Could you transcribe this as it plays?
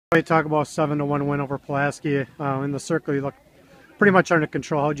You talk about 7-1 win over Pulaski in the circle. You look pretty much under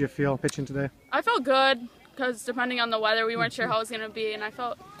control. How did you feel pitching today? I felt good because depending on the weather, we weren't sure how it was going to be, and I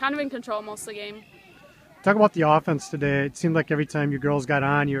felt kind of in control most of the game. Talk about the offense today. It seemed like every time you girls got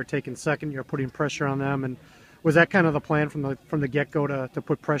on, you were taking second, you were putting pressure on them. And was that kind of the plan from the get-go to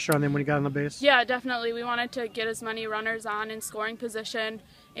put pressure on them when you got on the base? Yeah, definitely. We wanted to get as many runners on in scoring position,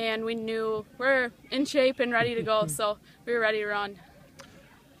 and we knew we're in shape and ready to go, so we were ready to run.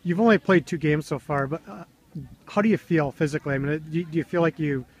 You've only played 2 games so far, but how do you feel physically? I mean, do you feel like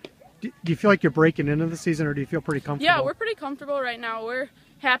you're breaking into the season, or do you feel pretty comfortable? Yeah, we're pretty comfortable right now. We're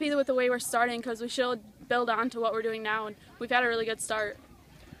happy with the way we're starting because we should build on to what we're doing now, and we've had a really good start.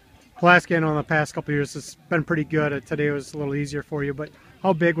 Pulaski, I know in the past couple of years it's been pretty good. Today was a little easier for you, but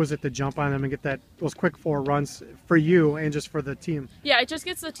how big was it to jump on them and get those quick 4 runs for you and just for the team? Yeah, it just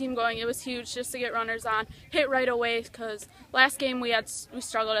gets the team going. It was huge just to get runners on, hit right away, because last game we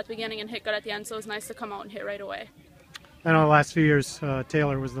struggled at the beginning and hit good at the end, so it was nice to come out and hit right away. I know the last few years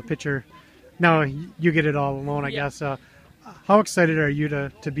Taylor was the pitcher. Now you get it all alone, I guess. How excited are you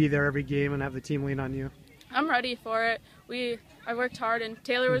to be there every game and have the team lean on you? I'm ready for it. I worked hard, and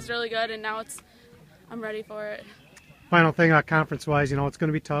Taylor was really good, and now I'm ready for it. Final thing, conference-wise, it's going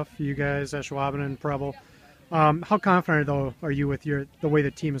to be tough for you guys, Schwaben and Preble. How confident, though, are you with the way the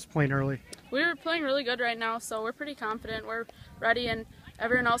team is playing early? We're playing really good right now, so we're pretty confident. We're ready, and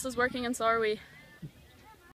everyone else is working, and so are we.